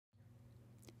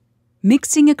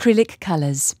Mixing acrylic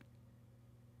colours.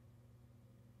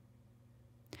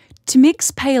 To mix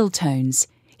pale tones,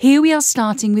 here we are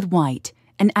starting with white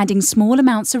and adding small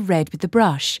amounts of red with the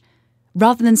brush,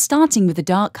 rather than starting with a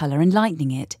dark colour and lightening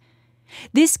it.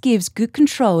 This gives good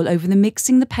control over the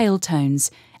mixing the pale tones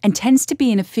and tends to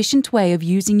be an efficient way of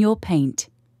using your paint.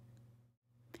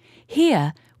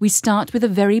 Here we start with a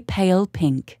very pale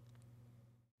pink.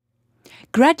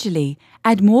 Gradually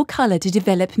add more colour to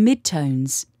develop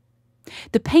mid-tones.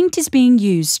 The paint is being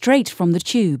used straight from the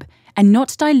tube and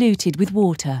not diluted with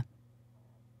water.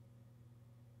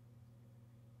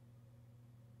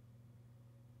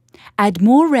 Add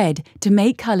more red to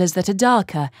make colours that are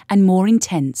darker and more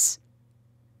intense.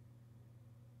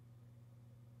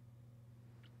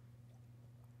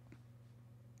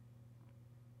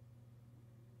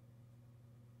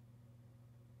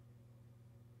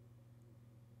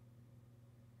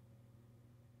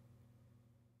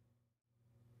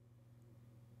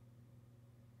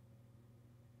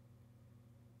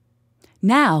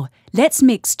 Now, let's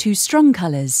mix two strong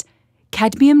colours,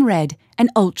 cadmium red and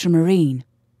ultramarine.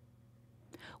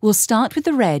 We'll start with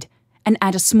the red and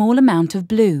add a small amount of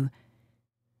blue.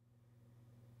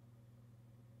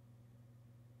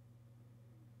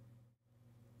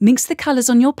 Mix the colours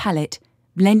on your palette,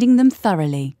 blending them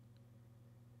thoroughly.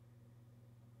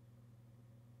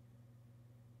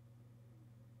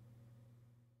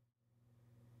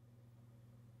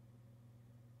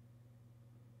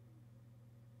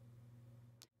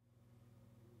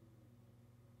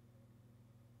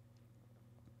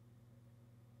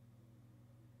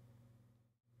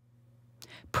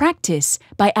 Practice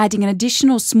by adding an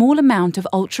additional small amount of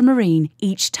ultramarine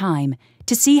each time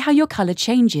to see how your colour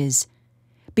changes,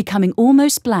 becoming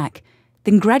almost black,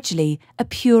 then gradually a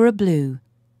purer blue.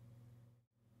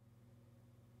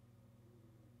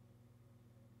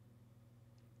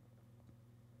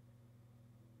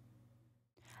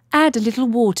 Add a little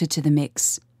water to the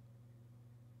mix.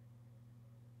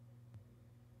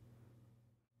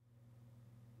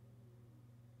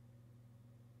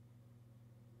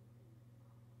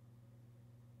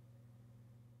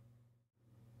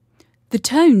 The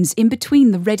tones in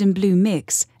between the red and blue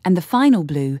mix and the final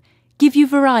blue give you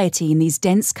variety in these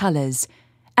dense colours,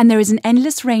 and there is an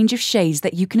endless range of shades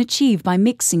that you can achieve by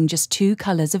mixing just two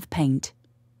colours of paint.